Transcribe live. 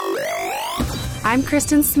I'm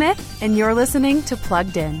Kristen Smith, and you're listening to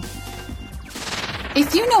Plugged In.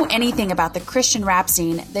 If you know anything about the Christian rap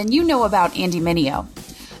scene, then you know about Andy Mineo.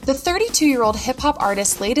 The 32-year-old hip-hop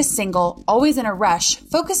artist's latest single, Always in a Rush,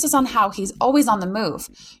 focuses on how he's always on the move,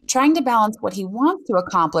 trying to balance what he wants to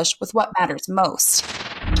accomplish with what matters most.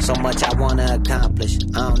 So much I want to accomplish,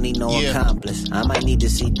 I don't need no accomplice. I might need to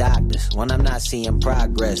see doctors when I'm not seeing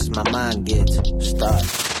progress. My mind gets stuck.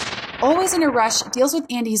 Always in a Rush deals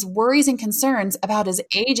with Andy's worries and concerns about his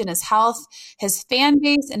age and his health, his fan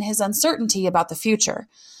base, and his uncertainty about the future.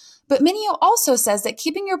 But Mineo also says that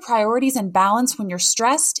keeping your priorities in balance when you're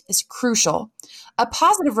stressed is crucial. A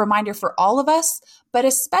positive reminder for all of us, but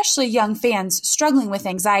especially young fans struggling with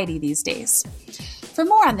anxiety these days. For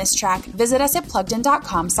more on this track, visit us at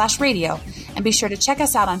pluggedin.com/radio and be sure to check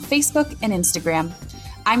us out on Facebook and Instagram.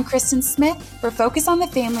 I'm Kristen Smith for Focus on the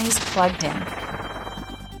Family's Plugged In.